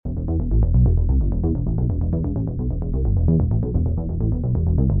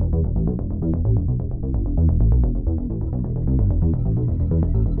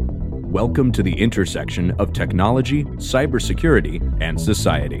Welcome to the intersection of technology, cybersecurity, and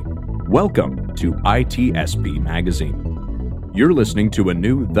society. Welcome to ITSP Magazine. You're listening to a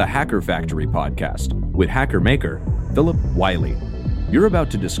new The Hacker Factory podcast with hacker maker Philip Wiley. You're about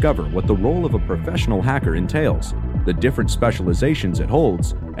to discover what the role of a professional hacker entails, the different specializations it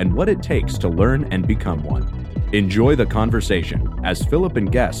holds, and what it takes to learn and become one. Enjoy the conversation as Philip and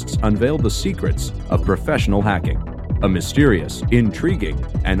guests unveil the secrets of professional hacking, a mysterious, intriguing,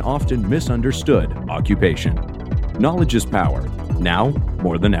 and often misunderstood occupation. Knowledge is power, now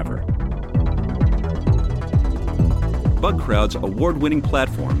more than ever. Bugcrowd's award-winning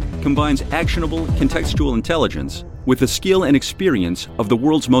platform combines actionable contextual intelligence with the skill and experience of the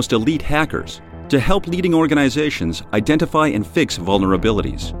world's most elite hackers to help leading organizations identify and fix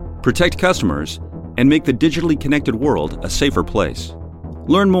vulnerabilities, protect customers, and make the digitally connected world a safer place.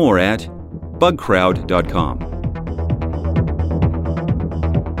 Learn more at bugcrowd.com.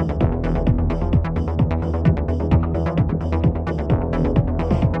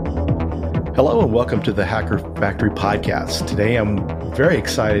 Hello and welcome to the Hacker Factory podcast. Today I'm very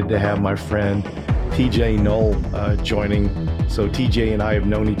excited to have my friend TJ Knoll joining. So TJ and I have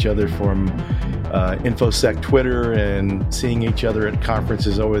known each other from InfoSec Twitter and seeing each other at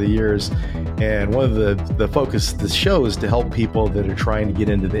conferences over the years. And one of the focus of the show is to help people that are trying to get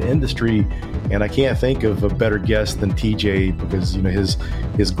into the industry. And I can't think of a better guest than TJ because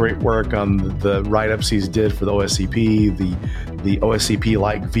his great work on the write-ups he's did for the OSCP, the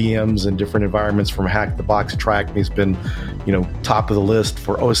OSCP-like VMs and different environments from Hack the Box Track. He's been, top of the list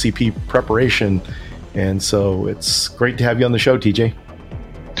for OSCP preparation. And so it's great to have you on the show, TJ.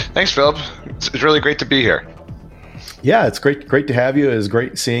 Thanks, Philip. It's really great to be here. Yeah, it's great to have you. It's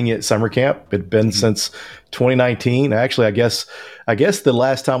great seeing you at summer camp. It's been since 2019. Actually, I guess the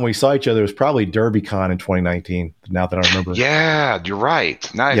last time we saw each other was probably DerbyCon in 2019. Now that I remember. Yeah, you're right.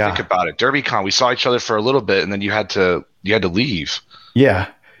 Now I think about it. DerbyCon, we saw each other for a little bit, and then you had to leave. Yeah.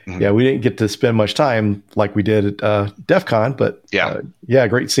 Mm-hmm. Yeah, we didn't get to spend much time like we did at DEF CON, but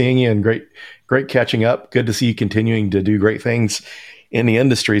great seeing you and great catching up. Good to see you continuing to do great things in the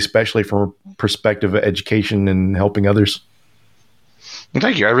industry, especially from a perspective of education and helping others. Well,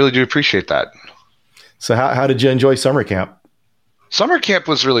 thank you. I really do appreciate that. So how did you enjoy summer camp? Summer camp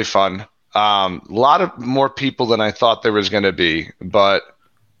was really fun. A lot of more people than I thought there was going to be, but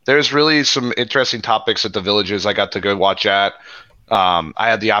there's really some interesting topics at the villages I got to go watch at. I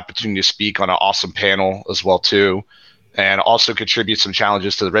had the opportunity to speak on an awesome panel as well too, and also contribute some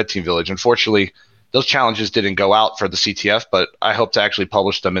challenges to the Red Team Village. Unfortunately, those challenges didn't go out for the CTF, but I hope to actually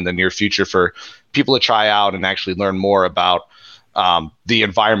publish them in the near future for people to try out and actually learn more about the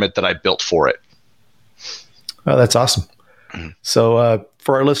environment that I built for it. Oh, that's awesome. Mm-hmm. So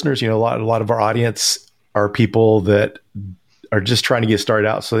for our listeners, a lot of our audience are people that are just trying to get started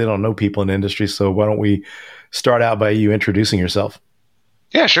out, so they don't know people in the industry. So why don't we start out by you introducing yourself?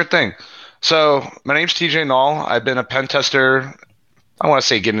 Yeah, sure thing. So my name's TJ Knoll. I've been a pen tester. I want to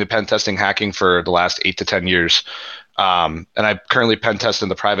say getting into pen testing hacking for the last 8 to 10 years. And I currently pen test in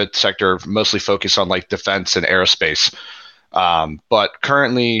the private sector, mostly focused on like defense and aerospace. But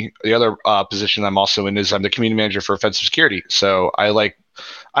currently the other position I'm also in is I'm the community manager for offensive security. So I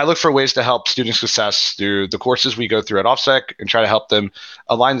look for ways to help student success through the courses we go through at OffSec and try to help them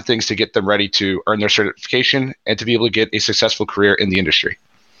align the things to get them ready to earn their certification and to be able to get a successful career in the industry.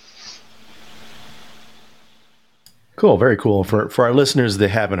 Cool. Very cool. For our listeners that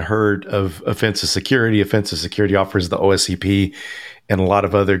haven't heard of Offensive Security offers the OSCP and a lot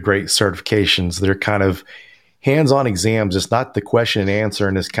of other great certifications. They're kind of hands-on exams. It's not the question and answer,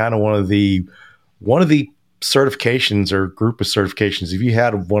 and it's kind of one of the certifications or group of certifications. If you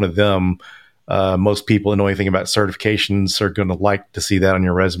had one of them, most people that know anything about certifications are going to like to see that on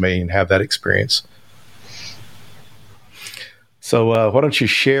your resume and have that experience. So why don't you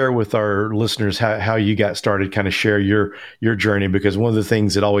share with our listeners how you got started, kind of share your journey, because one of the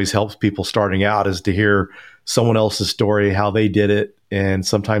things that always helps people starting out is to hear someone else's story, how they did it, and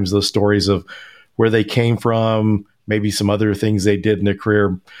sometimes those stories of where they came from, maybe some other things they did in their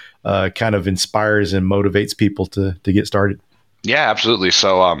career kind of inspires and motivates people to get started. Yeah, absolutely.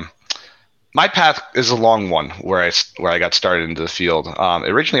 So my path is a long one where I got started into the field.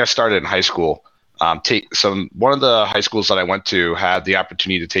 Originally, I started in high school. One of the high schools that I went to had the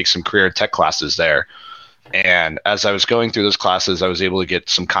opportunity to take some career tech classes there. And as I was going through those classes, I was able to get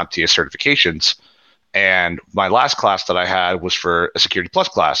some CompTIA certifications. And my last class that I had was for a Security Plus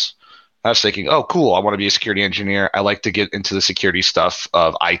class. I was thinking, oh, cool, I want to be a security engineer. I like to get into the security stuff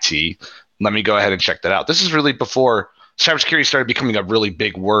of IT. Let me go ahead and check that out. This is really before cybersecurity started becoming a really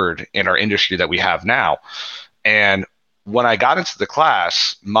big word in our industry that we have now. And when I got into the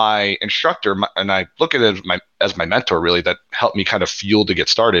class, my instructor, and I look at it as my mentor, really, that helped me kind of fuel to get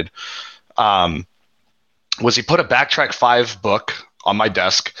started, was he put a Backtrack 5 book on my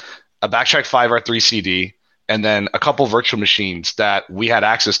desk, a Backtrack 5 R3 CD, and then a couple virtual machines that we had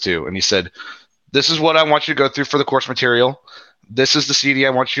access to. And he said, this is what I want you to go through for the course material. This is the CD. I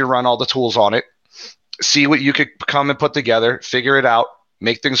want you to run all the tools on it. See what you could come and put together, figure it out,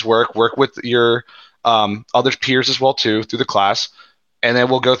 make things work with your other peers as well too through the class, and then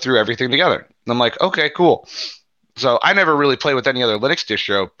we'll go through everything together. And I'm like, okay, cool. So I never really played with any other Linux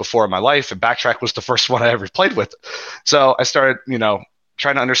distro before in my life, and Backtrack was the first one I ever played with. So I started,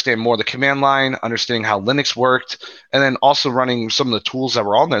 trying to understand more of the command line, understanding how Linux worked, and then also running some of the tools that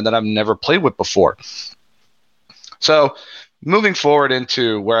were on there that I've never played with before. So moving forward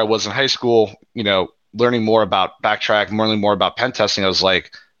into where I was in high school, learning more about Backtrack, learning more about pen testing, I was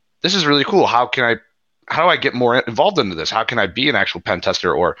like, this is really cool. How do I get more involved into this? How can I be an actual pen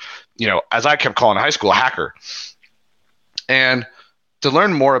tester, or, as I kept calling in high school, a hacker? And to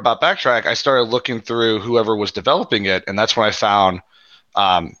learn more about Backtrack, I started looking through whoever was developing it, and that's when I found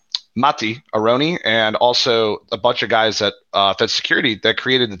Matti Aroni and also a bunch of guys at Fed Security that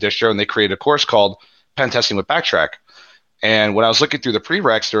created the distro, and they created a course called Pen Testing with Backtrack. And when I was looking through the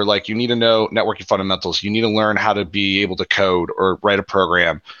prereqs, they're like, you need to know networking fundamentals. You need to learn how to be able to code or write a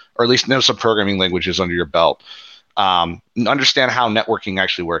program, or at least know some programming languages under your belt. Understand how networking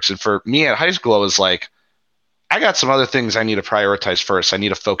actually works. And for me at high school, I was like, I got some other things I need to prioritize first. I need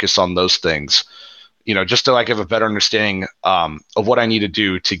to focus on those things, just so I have a better understanding of what I need to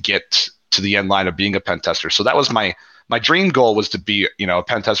do to get to the end line of being a pen tester. So that was my dream goal, was to be, a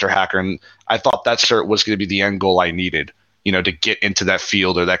pen tester hacker. And I thought that cert was going to be the end goal I needed, to get into that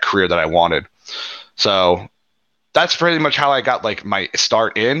field or that career that I wanted. So that's pretty much how I got like my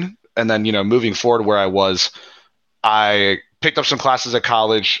start in. And then, moving forward where I was, I picked up some classes at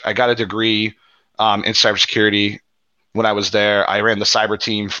college. I got a degree in cybersecurity. When I was there, I ran the cyber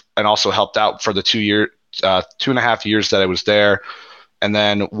team and also helped out for the 2.5 years that I was there. And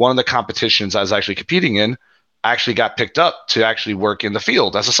then one of the competitions I was actually competing in, I actually got picked up to actually work in the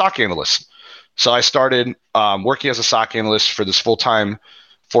field as a SOC analyst. So I started working as a SOC analyst for this full-time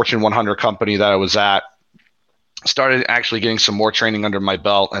Fortune 100 company that I was at. Started actually getting some more training under my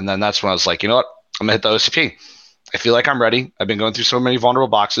belt. And then that's when I was like, you know what? I'm going to hit the OCP. I feel like I'm ready. I've been going through so many vulnerable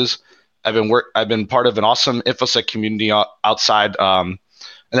boxes. I've been part of an awesome InfoSec community outside, and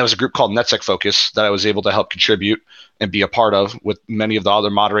there was a group called NetSec Focus that I was able to help contribute and be a part of with many of the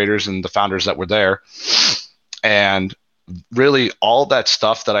other moderators and the founders that were there. And really all that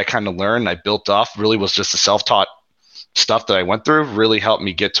stuff that I kind of learned, I built off, really was just the self-taught stuff that I went through, really helped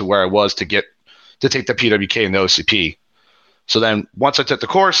me get to where I was to take the PWK and the OCP. So then once I took the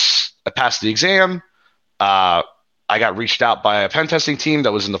course, I passed the exam. I got reached out by a pen testing team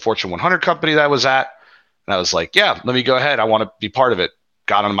that was in the Fortune 100 company that I was at. And I was like, yeah, let me go ahead. I want to be part of it.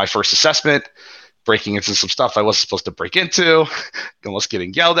 Got on my first assessment, breaking into some stuff I wasn't supposed to break into, almost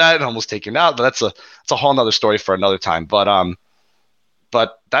getting yelled at and almost taken out. But that's a whole nother story for another time. But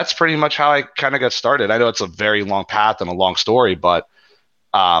that's pretty much how I kind of got started. I know it's a very long path and a long story, but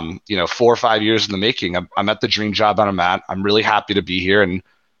 4 or 5 years in the making, I'm at the dream job that I'm at. I'm really happy to be here. And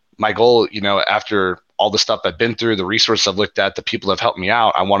my goal, after all the stuff I've been through, the resources I've looked at, the people that have helped me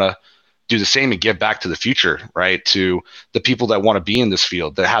out, I want to do the same and give back to the future, right? To the people that want to be in this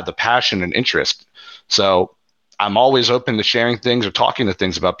field, that have the passion and interest. So I'm always open to sharing things or talking to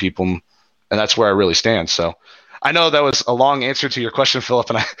things about people, and that's where I really stand. So I know that was a long answer to your question,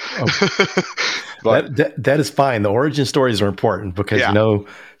 Philip, and but that is fine. The origin stories are important because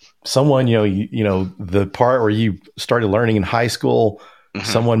someone the part where you started learning in high school. Mm-hmm.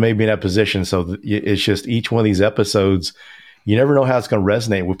 Someone may be in that position. So it's just each one of these episodes, you never know how it's going to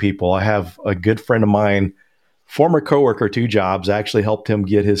resonate with people. I have a good friend of mine, former coworker, 2 jobs, actually helped him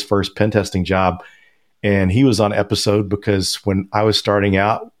get his first pen testing job. And he was on episode because when I was starting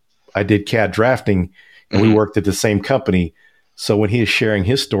out, I did CAD drafting and we worked at the same company. So when he is sharing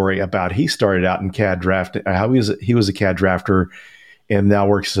his story about he started out in CAD drafting, how he was a CAD drafter and now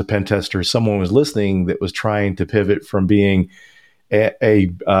works as a pen tester, someone was listening that was trying to pivot from being a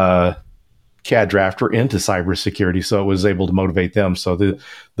CAD drafter into cybersecurity, so it was able to motivate them. So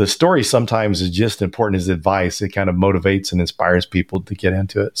the story sometimes is just important as advice. It kind of motivates and inspires people to get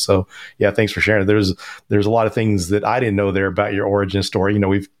into it. So yeah, thanks for sharing. There's a lot of things that I didn't know there about your origin story.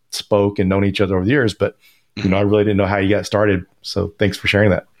 We've spoke and known each other over the years, but I really didn't know how you got started. So thanks for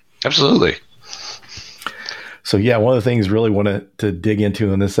sharing that. Absolutely. So yeah, one of the things really wanted to dig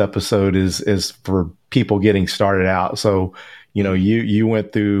into in this episode is for people getting started out. So, you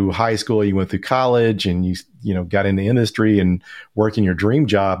went through high school, you went through college, and you got into industry and working your dream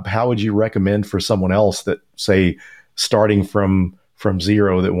job. How would you recommend for someone else that, say, starting from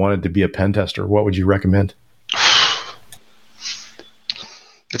zero, that wanted to be a pen tester? What would you recommend?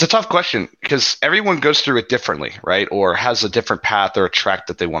 It's a tough question because everyone goes through it differently, right? Or has a different path or a track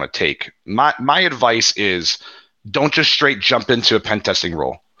that they want to take. My advice is don't just straight jump into a pen testing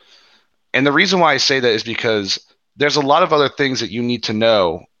role. And the reason why I say that is because there's a lot of other things that you need to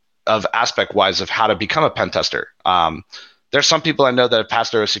know of aspect-wise of how to become a pen tester. There's some people I know that have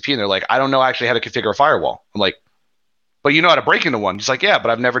passed their OCP and they're like, I don't know actually how to configure a firewall. I'm like, but you know how to break into one. He's like, yeah,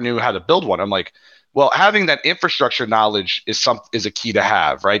 but I've never knew how to build one. I'm like, well, having that infrastructure knowledge is a key to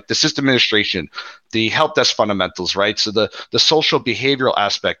have, right? The system administration, the help desk fundamentals, right? So the social behavioral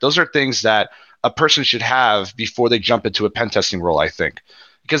aspect, those are things that a person should have before they jump into a pen testing role, I think,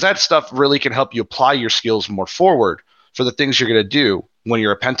 because that stuff really can help you apply your skills more forward for the things you're going to do when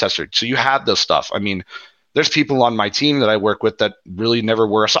you're a pen tester. So you have those stuff. I mean, there's people on my team that I work with that really never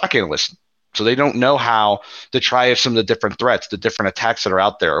were a SOC analyst. So they don't know how to try some of the different threats, the different attacks that are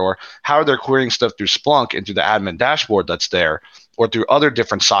out there, or how they're querying stuff through Splunk and through the admin dashboard that's there, or through other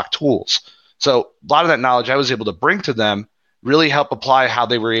different SOC tools. So a lot of that knowledge I was able to bring to them really help apply how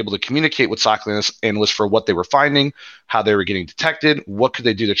they were able to communicate with SOC analysts for what they were finding, how they were getting detected, what could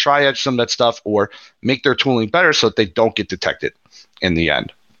they do to triage some of that stuff, or make their tooling better so that they don't get detected in the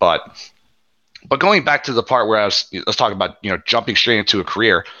end. But going back to the part where let's talk about jumping straight into a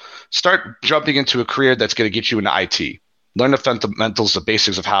career. Start jumping into a career that's going to get you into IT. Learn the fundamentals, the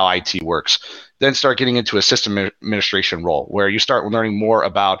basics of how IT works. Then start getting into a system administration role where you start learning more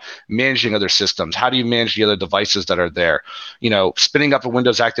about managing other systems. How do you manage the other devices that are there? Spinning up a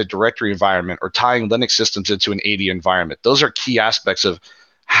Windows Active Directory environment or tying Linux systems into an AD environment. Those are key aspects of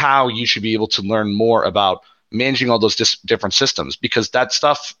how you should be able to learn more about managing all those different systems, because that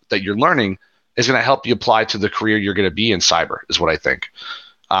stuff that you're learning is going to help you apply to the career you're going to be in cyber, is what I think.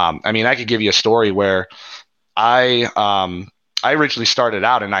 I could give you a story where I originally started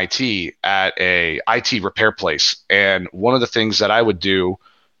out in IT at a IT repair place. And one of the things that I would do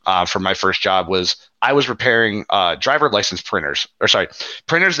for my first job was I was repairing driver license printers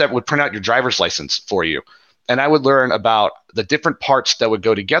that would print out your driver's license for you. And I would learn about the different parts that would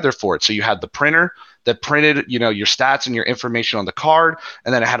go together for it. So you had the printer that printed, your stats and your information on the card.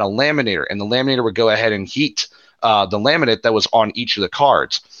 And then it had a laminator, and the laminator would go ahead and heat the laminate that was on each of the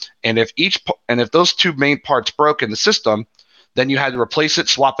cards. And if those two main parts broke in the system, then you had to replace it,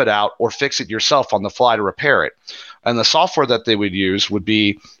 swap it out, or fix it yourself on the fly to repair it. And the software that they would use would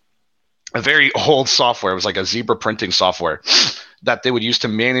be a very old software. It was like a Zebra printing software that they would use to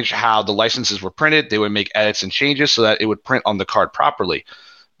manage how the licenses were printed. They would make edits and changes so that it would print on the card properly.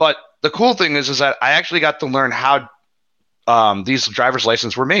 But the cool thing is that I actually got to learn how these driver's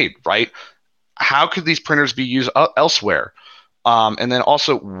licenses were made, right? How could these printers be used elsewhere? And then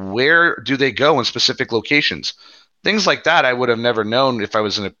also, where do they go in specific locations? Things like that I would have never known if I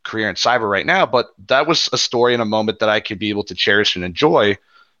was in a career in cyber right now, but that was a story and a moment that I could be able to cherish and enjoy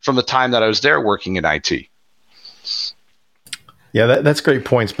from the time that I was there working in IT. Yeah, that's great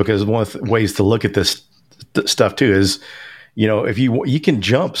points, because one of the ways to look at this stuff too is, if you can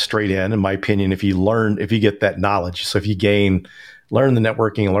jump straight in my opinion, if you get that knowledge. So if you learn the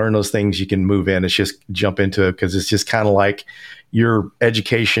networking and learn those things, you can move in. It's just jump into it, because it's just kind of like your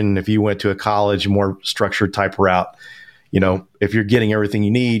education. If you went to a college, more structured type route, if you're getting everything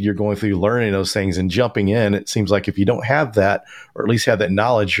you need, you're going through learning those things and jumping in. It seems like if you don't have that, or at least have that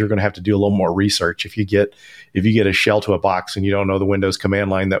knowledge, you're going to have to do a little more research. If you get a shell to a box and you don't know the Windows command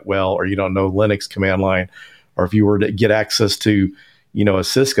line that well, or you don't know Linux command line, or if you were to get access to, a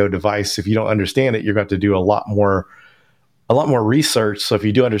Cisco device, if you don't understand it, you're going to have to do a lot more research. So if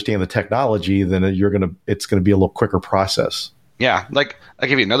you do understand the technology, then it's going to be a little quicker process. Yeah. Like, I'll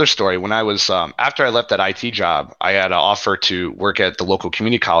give you another story. When I was, after I left that IT job, I had an offer to work at the local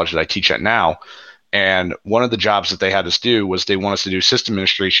community college that I teach at now. And one of the jobs that they had us do was they want us to do system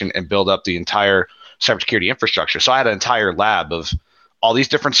administration and build up the entire cybersecurity infrastructure. So I had an entire lab of all these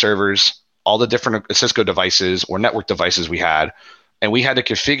different servers, all the different Cisco devices or network devices we had. And we had to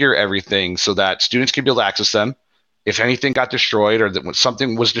configure everything so that students could be able to access them. If anything got destroyed or that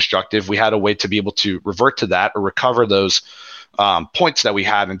something was destructive, we had a way to be able to revert to that or recover those points that we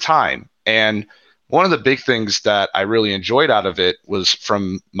had in time. And one of the big things that I really enjoyed out of it was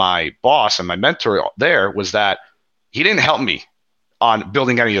from my boss and my mentor there was that he didn't help me on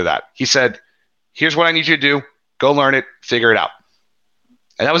building any of that. He said, here's what I need you to do. Go learn it, figure it out.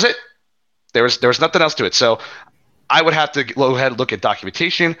 And that was it. There was nothing else to it. So I would have to go ahead and look at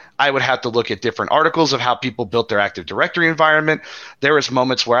documentation. I would have to look at different articles of how people built their Active Directory environment. There was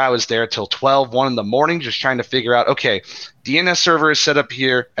moments where I was there till 12, 1 in the morning, just trying to figure out, okay, DNS server is set up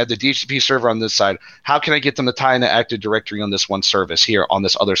here at the DHCP server on this side. How can I get them to tie into Active Directory on this one service here on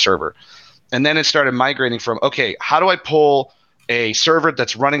this other server? And then it started migrating from, okay, how do I pull a server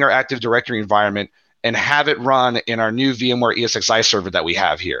that's running our Active Directory environment and have it run in our new VMware ESXi server that we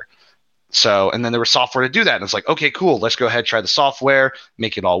have here? So, and then there was software to do that. And it's like, okay, cool. Let's go ahead, try the software,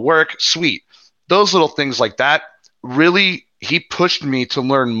 make it all work. Sweet. Those little things like that, really, he pushed me to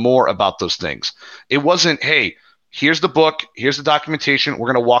learn more about those things. It wasn't, hey, here's the book, here's the documentation,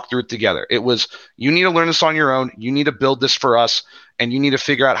 we're going to walk through it together. It was, you need to learn this on your own. You need to build this for us, and you need to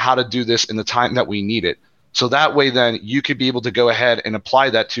figure out how to do this in the time that we need it. So that way, then you could be able to go ahead and apply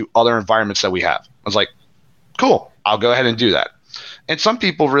that to other environments that we have. I was like, cool, I'll go ahead and do that. And some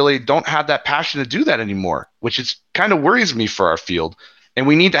people really don't have that passion to do that anymore, which is kind of worries me for our field. And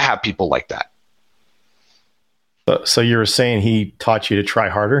we need to have people like that. So you were saying he taught you to try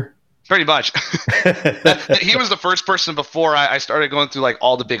harder? Pretty much. He was the first person before I started going through like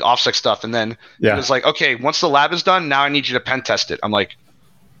all the big OffSec stuff. And then it was like, okay, once the lab is done, now I need you to pen test it. I'm like,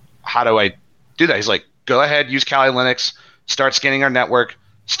 how do I do that? He's like, go ahead, use Kali Linux, start scanning our network,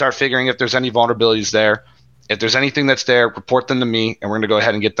 start figuring if there's any vulnerabilities there. If there's anything that's there, report them to me, and we're going to go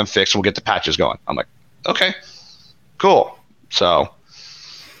ahead and get them fixed, and we'll get the patches going. I'm like, okay, cool. So,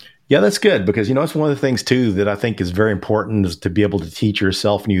 yeah, that's good because, it's one of the things, too, that I think is very important is to be able to teach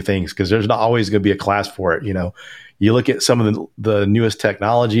yourself new things because there's not always going to be a class for it. You look at some of the newest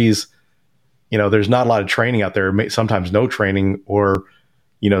technologies, there's not a lot of training out there, sometimes no training or,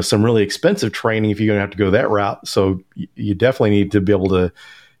 some really expensive training if you're going to have to go that route. So you definitely need to be able to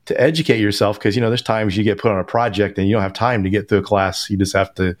educate yourself because, there's times you get put on a project and you don't have time to get through a class. You just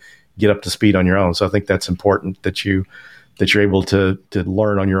have to get up to speed on your own. So I think that's important that you're able to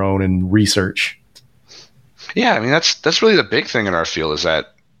learn on your own and research. Yeah, I mean, that's really the big thing in our field is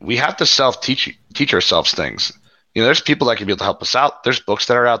that we have to teach ourselves things. There's people that can be able to help us out. There's books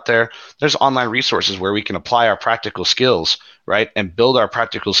that are out there. There's online resources where we can apply our practical skills, right, and build our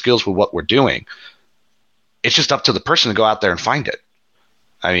practical skills with what we're doing. It's just up to the person to go out there and find it.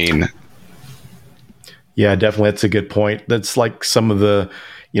 I mean, yeah, definitely. That's a good point. That's like some of the,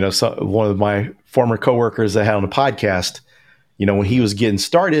 one of my former coworkers that had on the podcast, when he was getting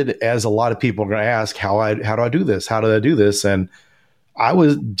started, as a lot of people are going to ask, how do I do this? How do I do this? And I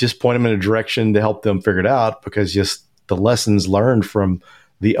was just point them in a direction to help them figure it out because just the lessons learned from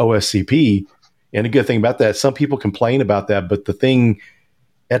the OSCP. And a good thing about that, some people complain about that, but the thing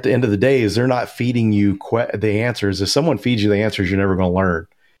at the end of the day is they're not feeding you the answers. If someone feeds you the answers, you're never going to learn.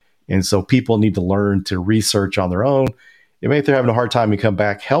 And so people need to learn to research on their own. Maybe if they're having a hard time, you come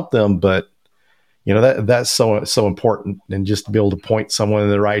back, help them. But, that's so important. And just to be able to point someone in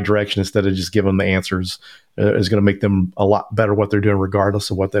the right direction instead of just giving them the answers is going to make them a lot better what they're doing,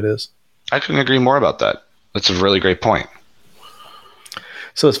 regardless of what that is. I couldn't agree more about that. That's a really great point.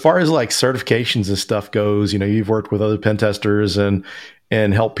 So as far as like certifications and stuff goes, you've worked with other pen testers and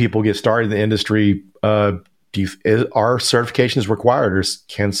help people get started in the industry. Are certifications required, or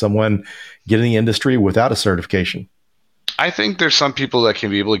can someone get in the industry without a certification? I think there's some people that can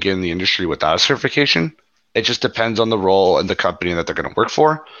be able to get in the industry without a certification. It just depends on the role and the company that they're going to work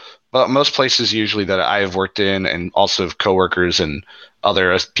for. But most places usually that I have worked in and also have coworkers and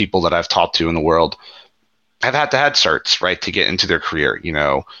other people that I've talked to in the world have had to have certs, right, to get into their career.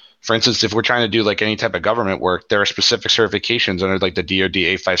 For instance, if we're trying to do like any type of government work, there are specific certifications under like the DoD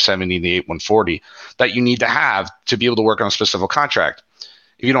A570 and the 8140 that you need to have to be able to work on a specific contract.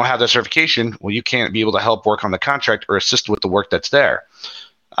 If you don't have that certification, well, you can't be able to help work on the contract or assist with the work that's there.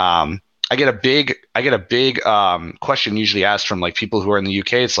 I get a big question usually asked from like people who are in the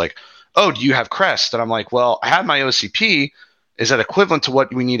UK. It's like, oh, do you have CREST? And I'm like, well, I have my OCP. Is that equivalent to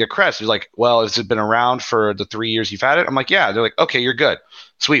what we need at CREST? He's like, well, has it been around for the 3 years you've had it? I'm like, yeah. They're like, okay, you're good.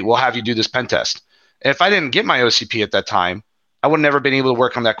 Sweet. We'll have you do this pen test. And if I didn't get my OCP at that time, I would have never been able to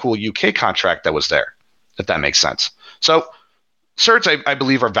work on that cool UK contract that was there, if that makes sense. So certs, I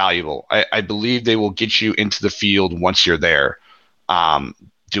believe, are valuable. I believe they will get you into the field once you're there.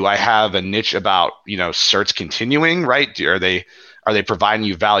 Do I have a niche about, certs continuing, right? Are they providing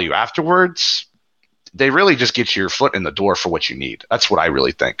you value afterwards? They really just get your foot in the door for what you need. That's what I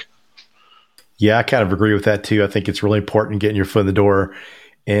really think. Yeah, I kind of agree with that too. I think it's really important getting your foot in the door.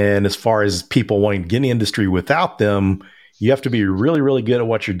 And as far as people wanting to get in the industry without them, you have to be really, really good at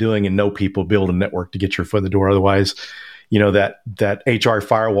what you're doing and know people, build a network to get your foot in the door. Otherwise, that HR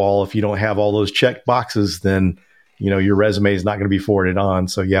firewall, if you don't have all those check boxes, then, your resume is not going to be forwarded on.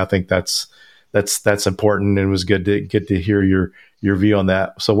 So yeah, I think that's that's important, and it was good to hear your view on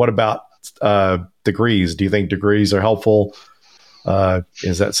that. So what about degrees? Do you think degrees are helpful?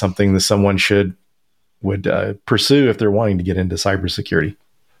 Is that something that someone would pursue if they're wanting to get into cybersecurity?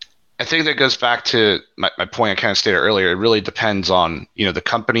 I think that goes back to my point I kind of stated earlier. It really depends on, the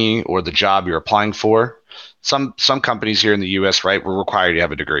company or the job you're applying for. Some companies here in the U.S., right, will require you to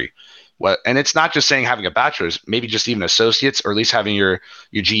have a degree. And it's not just saying having a bachelor's, maybe just even associates, or at least having your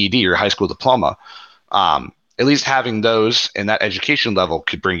GED, your high school diploma. At least having those and that education level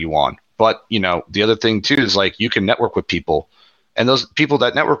could bring you on. But, the other thing too is like you can network with people, and those people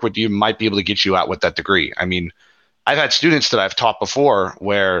that network with you might be able to get you out with that degree. I mean, I've had students that I've taught before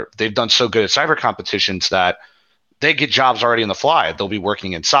where they've done so good at cyber competitions that they get jobs already on the fly. They'll be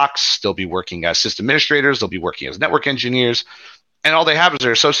working in SOCs, they'll be working as system administrators, they'll be working as network engineers, and all they have is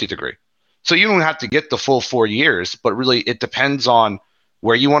their associate degree. So you don't have to get the full 4 years, but really it depends on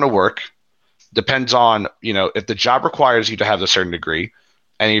where you want to work, depends on, if the job requires you to have a certain degree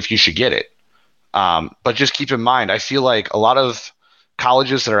and if you should get it. But just keep in mind, I feel like a lot of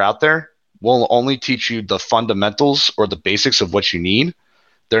colleges that are out there will only teach you the fundamentals or the basics of what you need.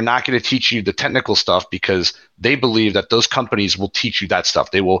 They're not going to teach you the technical stuff because they believe that those companies will teach you that stuff.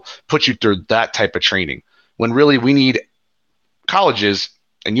 They will put you through that type of training, when really we need colleges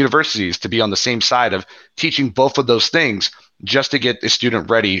and universities to be on the same side of teaching both of those things just to get the student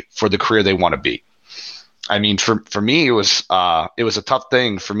ready for the career they want to be. I mean, for me, it was a tough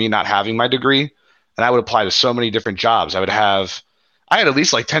thing for me not having my degree, and I would apply to so many different jobs. I had at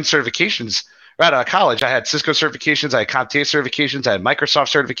least like 10 certifications right out of college. I had Cisco certifications, I had CompTIA certifications, I had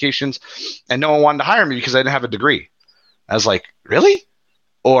Microsoft certifications, and no one wanted to hire me because I didn't have a degree. I was like, really?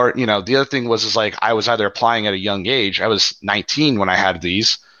 Or, the other thing was like I was either applying at a young age. I was 19 when I had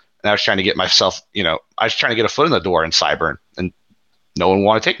these, and I was trying to get myself, I was trying to get a foot in the door in cyber, and no one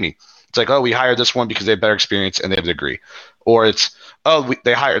wanted to take me. It's like, oh, we hired this one because they have better experience and they have a degree. Or it's, oh,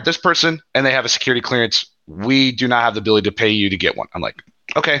 they hired this person and they have a security clearance. We do not have the ability to pay you to get one. I'm like,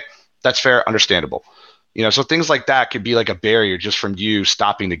 okay, that's fair, understandable. So things like that could be like a barrier just from you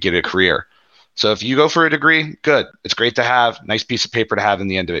stopping to get a career. So if you go for a degree, good. It's great to have, nice piece of paper to have in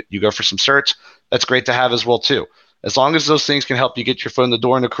the end of it. You go for some certs, that's great to have as well too. As long as those things can help you get your foot in the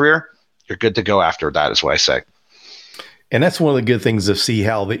door in a career, you're good to go after that, is what I say. And that's one of the good things to see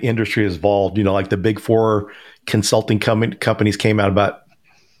how the industry has evolved. Like the big four consulting companies came out about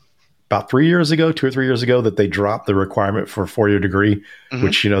 2 or 3 years ago, that they dropped the requirement for a 4-year degree,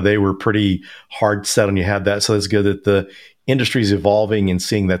 which, they were pretty hard set on you had that. So it's good that the industry is evolving and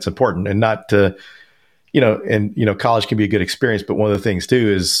seeing that's important, and not to, college can be a good experience. But one of the things too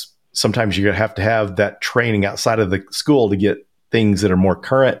is sometimes you're going to have that training outside of the school to get things that are more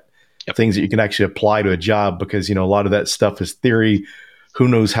current, things that you can actually apply to a job, because, a lot of that stuff is theory. Who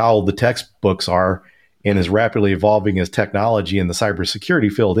knows how the textbooks are, and as rapidly evolving as technology in the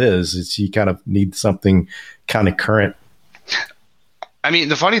cybersecurity field is, you kind of need something kind of current. I mean,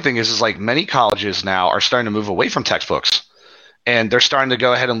 the funny thing is like many colleges now are starting to move away from textbooks, and they're starting to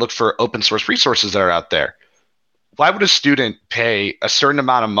go ahead and look for open source resources that are out there. Why would a student pay a certain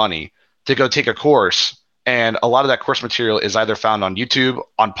amount of money to go take a course, and a lot of that course material is either found on YouTube,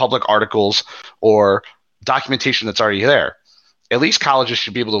 on public articles, or documentation that's already there? At least colleges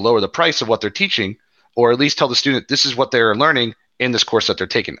should be able to lower the price of what they're teaching, or at least tell the student this is what they're learning in this course that they're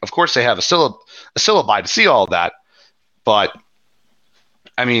taking. Of course, they have a syllabi to see all of that, but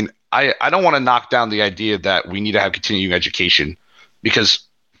I mean, I don't want to knock down the idea that we need to have continuing education, because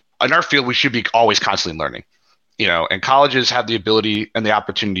in our field, we should be always constantly learning, and colleges have the ability and the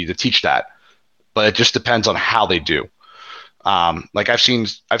opportunity to teach that, but it just depends on how they do. Like I've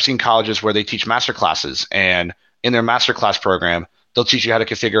seen colleges where they teach master classes, and in their master class program, they'll teach you how to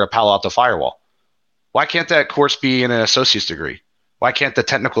configure a Palo Alto firewall. Why can't that course be in an associate's degree? Why can't the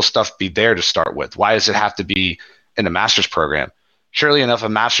technical stuff be there to start with? Why does it have to be in a master's program? Surely enough, a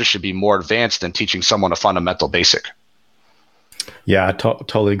master's should be more advanced than teaching someone a fundamental basic. Yeah, I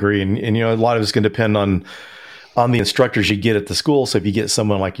totally agree. And a lot of it's going to depend on the instructors you get at the school. So if you get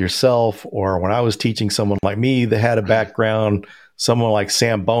someone like yourself, or when I was teaching someone like me that had a background, someone like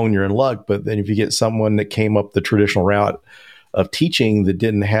Sam Bone, you're in luck. But then if you get someone that came up the traditional route of teaching that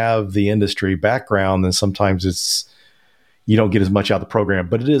didn't have the industry background, then sometimes you don't get as much out of the program.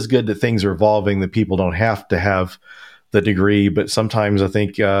 But it is good that things are evolving, that people don't have to have the degree. But sometimes I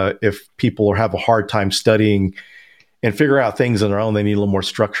think if people have a hard time studying and figure out things on their own, they need a little more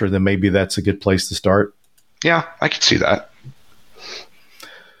structure, then maybe that's a good place to start. Yeah, I can see that.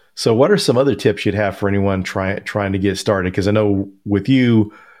 So what are some other tips you'd have for anyone trying to get started? Because I know with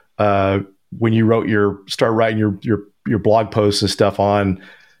you, when you started writing your blog posts and stuff on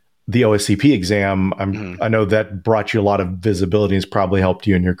the OSCP exam, I know that brought you a lot of visibility and has probably helped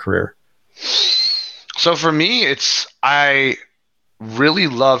you in your career. So for me, I really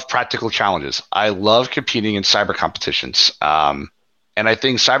love practical challenges. I love competing in cyber competitions. And I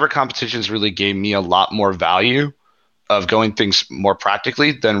think cyber competitions really gave me a lot more value of going things more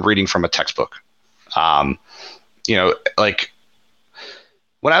practically than reading from a textbook. Like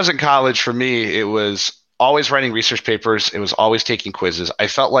when I was in college, for me, it was always writing research papers. It was always taking quizzes. I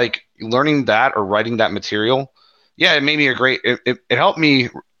felt like learning that or writing that material, it made me it helped me.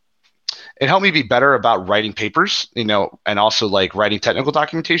 It helped me be better about writing papers, and also like writing technical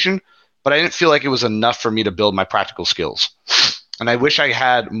documentation, but I didn't feel like it was enough for me to build my practical skills. And I wish I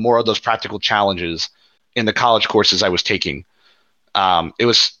had more of those practical challenges in the college courses I was taking. It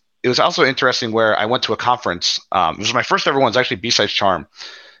was also interesting where I went to a conference. It was my first ever one. It was actually B-Sides Charm.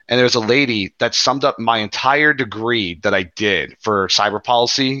 And there was a lady that summed up my entire degree that I did for cyber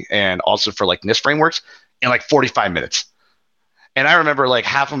policy and also for like NIST frameworks in like 45 minutes. And I remember like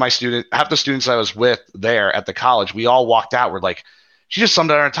half the students I was with there at the college, we all walked out. We're like, she just summed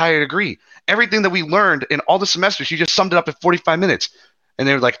up our entire degree. Everything that we learned in all the semesters, she just summed it up in 45 minutes. And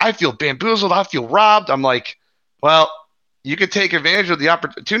they were like, I feel bamboozled. I feel robbed. I'm like, well, you could take advantage of the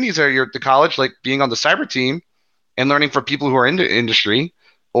opportunities that are at the college, like being on the cyber team and learning from people who are in the industry,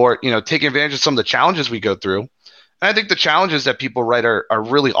 or, taking advantage of some of the challenges we go through. And I think the challenges that people write are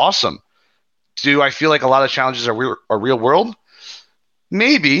really awesome. Do I feel like a lot of challenges are real world?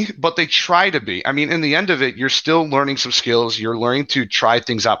 Maybe, but they try to be. I mean, in the end of it, you're still learning some skills. You're learning to try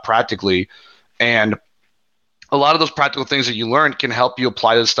things out practically. And a lot of those practical things that you learn can help you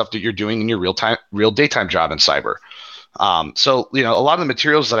apply to the stuff that you're doing in your real daytime job in cyber. So, a lot of the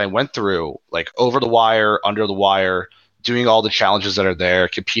materials that I went through, like over the wire, under the wire, doing all the challenges that are there,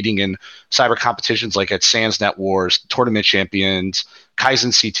 competing in cyber competitions like at SANS Net Wars, Tournament Champions,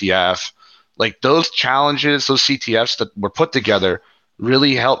 Kaizen CTF, like those challenges, those CTFs that were put together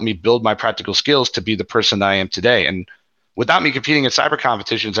really helped me build my practical skills to be the person that I am today. And without me competing in cyber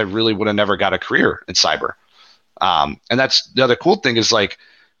competitions, I really would have never got a career in cyber. And that's the other cool thing is like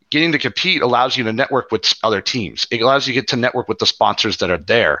getting to compete allows you to network with other teams. It allows you to get to network with the sponsors that are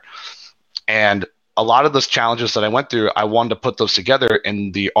there. And a lot of those challenges that I went through, I wanted to put those together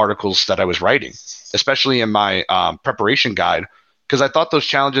in the articles that I was writing, especially in my preparation guide, because I thought those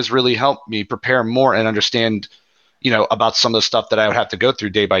challenges really helped me prepare more and understand about some of the stuff that I would have to go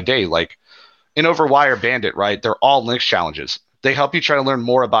through day by day. Like in Overwire Bandit, right? They're all Linux challenges. They help you try to learn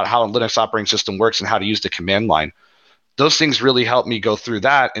more about how a Linux operating system works and how to use the command line. Those things really help me go through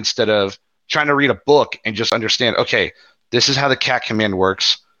that instead of trying to read a book and just understand, okay, this is how the cat command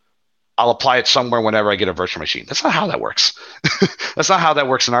works. I'll apply it somewhere whenever I get a virtual machine. That's not how that works. That's not how that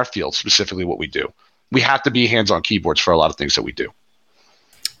works in our field, specifically what we do. We have to be hands-on keyboards for a lot of things that we do.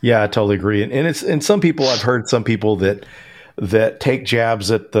 Yeah, I totally agree. And some people, I've heard some people that take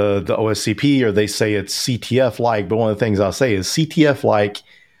jabs at the OSCP, or they say it's CTF like, but one of the things I'll say is CTF like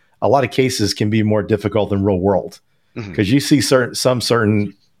a lot of cases can be more difficult than real world, because you see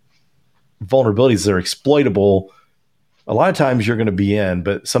certain vulnerabilities that are exploitable. A lot of times you're going to be in,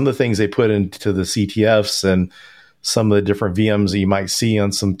 but some of the things they put into the CTFs and some of the different VMs that you might see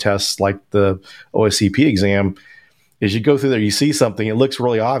on some tests like the OSCP exam, as you go through there, you see something, it looks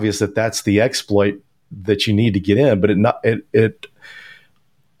really obvious that that's the exploit that you need to get in, but it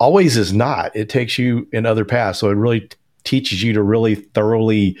always is not. It takes you in other paths. So it really teaches you to really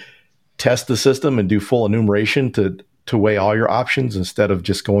thoroughly test the system and do full enumeration to weigh all your options instead of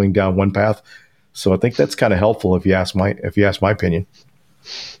just going down one path. So I think that's kind of helpful if you ask my opinion.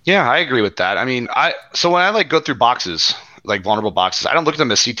 Yeah, I agree with that. I mean, so when I like go through boxes, like vulnerable boxes, I don't look at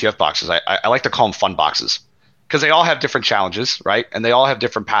them as CTF boxes. I like to call them fun boxes, because they all have different challenges, right? And they all have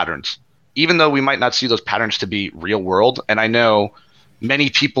different patterns, even though we might not see those patterns to be real world. And I know many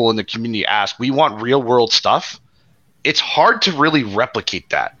people in the community ask, we want real world stuff. It's hard to really replicate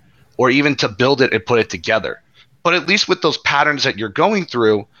that or even to build it and put it together. But at least with those patterns that you're going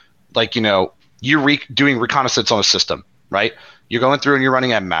through, like, you're doing reconnaissance on a system, right? You're going through and you're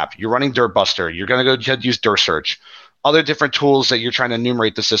running Mmap, you're running Dirtbuster, you're going to go use DirtSearch, other different tools that you're trying to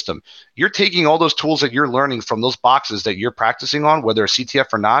enumerate the system. You're taking all those tools that you're learning from those boxes that you're practicing on, whether it's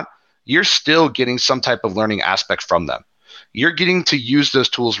CTF or not, you're still getting some type of learning aspect from them. You're getting to use those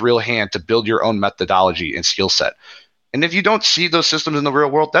tools real hand to build your own methodology and skill set. And if you don't see those systems in the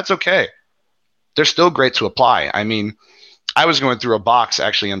real world, that's okay. They're still great to apply. I mean, I was going through a box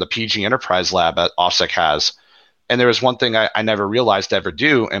actually in the PG Enterprise lab that OffSec has, and there was one thing I never realized to ever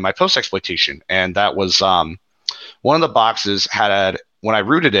do in my post-exploitation, and that was one of the boxes when I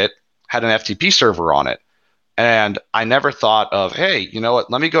rooted it, had an FTP server on it. And I never thought of, hey, you know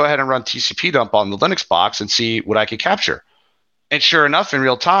what? Let me go ahead and run TCP dump on the Linux box and see what I could capture. And sure enough, in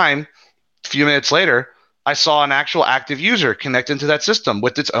real time, a few minutes later, I saw an actual active user connect into that system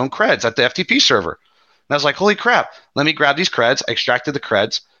with its own creds at the FTP server. And I was like, holy crap, let me grab these creds. I extracted the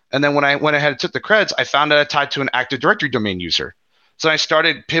creds. And then when I went ahead and took the creds, I found that I tied to an Active Directory domain user. So I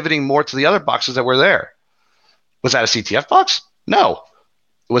started pivoting more to the other boxes that were there. Was that a CTF box? No.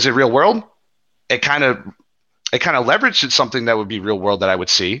 Was it real world? It kind of leveraged something that would be real world that I would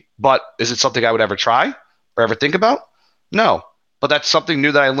see. But is it something I would ever try or ever think about? No. But that's something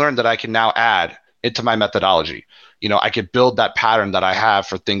new that I learned that I can now add into my methodology. I could build that pattern that I have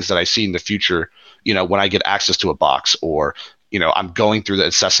for things that I see in the future, when I get access to a box, or, I'm going through the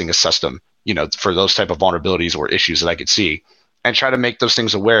assessing a system, for those type of vulnerabilities or issues that I could see, and try to make those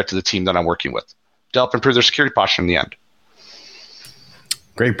things aware to the team that I'm working with to help improve their security posture in the end.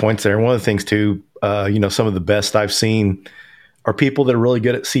 Great points there. One of the things too, some of the best I've seen are people that are really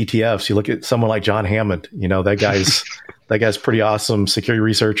good at CTFs. You look at someone like John Hammond, that guy's pretty awesome security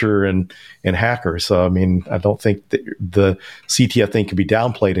researcher and hacker. So, I mean, I don't think that the CTF thing can be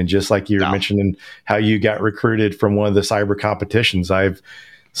downplayed. And just like you were mentioning how you got recruited from one of the cyber competitions, I've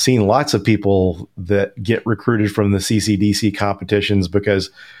seen lots of people that get recruited from the CCDC competitions because,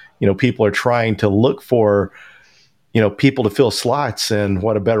 people are trying to look for, people to fill slots, and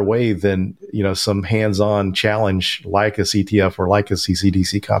what a better way than, some hands-on challenge like a CTF or like a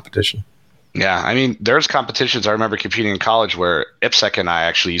CCDC competition. Yeah, I mean, there's competitions. I remember competing in college where IPSec and I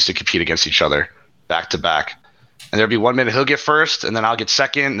actually used to compete against each other back to back. And there'd be 1 minute he'll get first, and then I'll get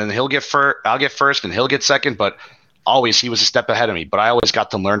second, and then I'll get first, and he'll get second. But always he was a step ahead of me. But I always got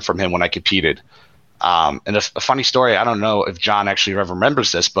to learn from him when I competed. And a funny story, I don't know if John actually ever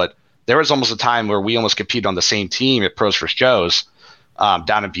remembers this, but there was almost a time where we almost competed on the same team at Pros vs. Joes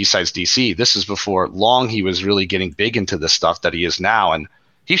down in B-Sides, DC. This is before long he was really getting big into this stuff that he is now. And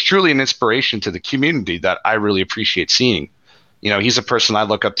he's truly an inspiration to the community that I really appreciate seeing. He's a person I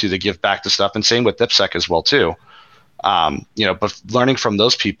look up to give back to stuff, and same with IPSec as well too. But learning from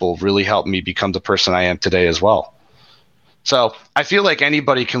those people really helped me become the person I am today as well. So I feel like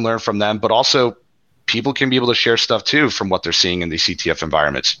anybody can learn from them, but also people can be able to share stuff too from what they're seeing in these CTF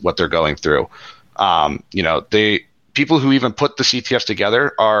environments, what they're going through. People who even put the CTFs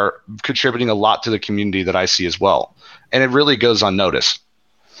together are contributing a lot to the community that I see as well. And it really goes unnoticed.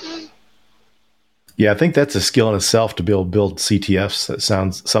 Yeah, I think that's a skill in itself to be able to build CTFs. That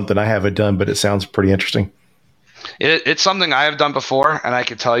sounds something I haven't done, but it sounds pretty interesting. It's something I have done before, and I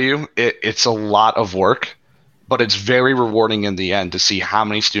can tell you it's a lot of work, but it's very rewarding in the end to see how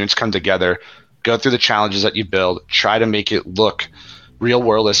many students come together, go through the challenges that you build, try to make it look real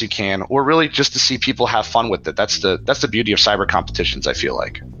world as you can, or really just to see people have fun with it. That's the beauty of cyber competitions, I feel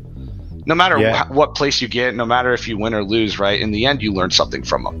like. No matter what place you get, no matter if you win or lose, right? In the end, you learn something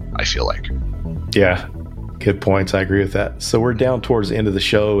from them, I feel like. Yeah, good points. I agree with that. So we're down towards the end of the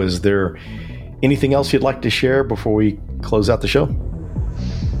show. Is there anything else you'd like to share before we close out the show?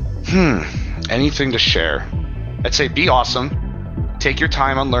 Anything to share? I'd say be awesome. Take your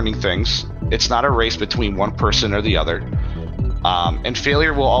time on learning things. It's not a race between one person or the other. And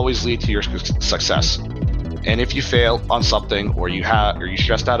failure will always lead to your success. And if you fail on something, or you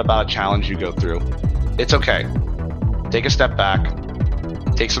stressed out about a challenge you go through, it's okay. Take a step back.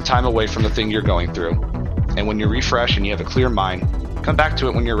 Take some time away from the thing you're going through. And when you refresh and you have a clear mind, come back to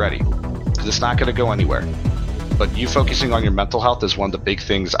it when you're ready, because it's not going to go anywhere. But you focusing on your mental health is one of the big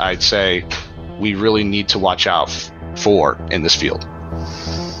things I'd say we really need to watch out for in this field.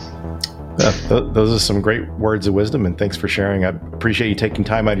 Those are some great words of wisdom, and thanks for sharing. I appreciate you taking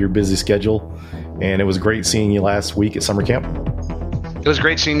time out of your busy schedule, and it was great seeing you last week at summer camp. It was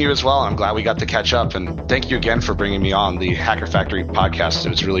great seeing you as well. I'm glad we got to catch up, and thank you again for bringing me on the Hacker Factory podcast. It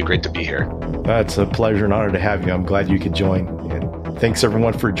was really great to be here. It's a pleasure and honor to have you. I'm glad you could join. And thanks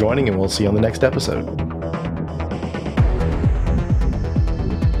everyone for joining, and we'll see you on the next episode.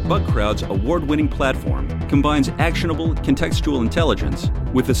 Bugcrowd's award-winning platform combines actionable contextual intelligence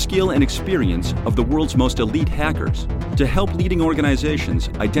with the skill and experience of the world's most elite hackers to help leading organizations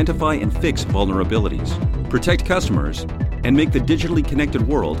identify and fix vulnerabilities, protect customers, and make the digitally connected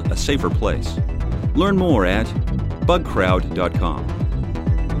world a safer place. Learn more at bugcrowd.com.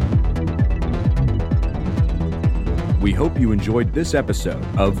 We hope you enjoyed this episode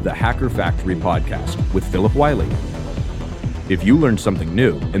of the Hacker Factory podcast with Philip Wiley. If you learned something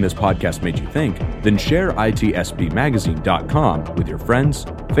new and this podcast made you think, then share itspmagazine.com with your friends,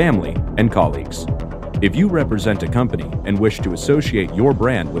 family, and colleagues. If you represent a company and wish to associate your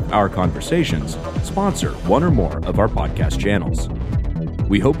brand with our conversations, sponsor one or more of our podcast channels.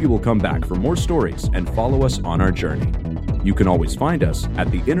 We hope you will come back for more stories and follow us on our journey. You can always find us at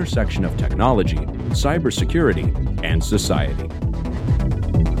the intersection of technology, cybersecurity, and society.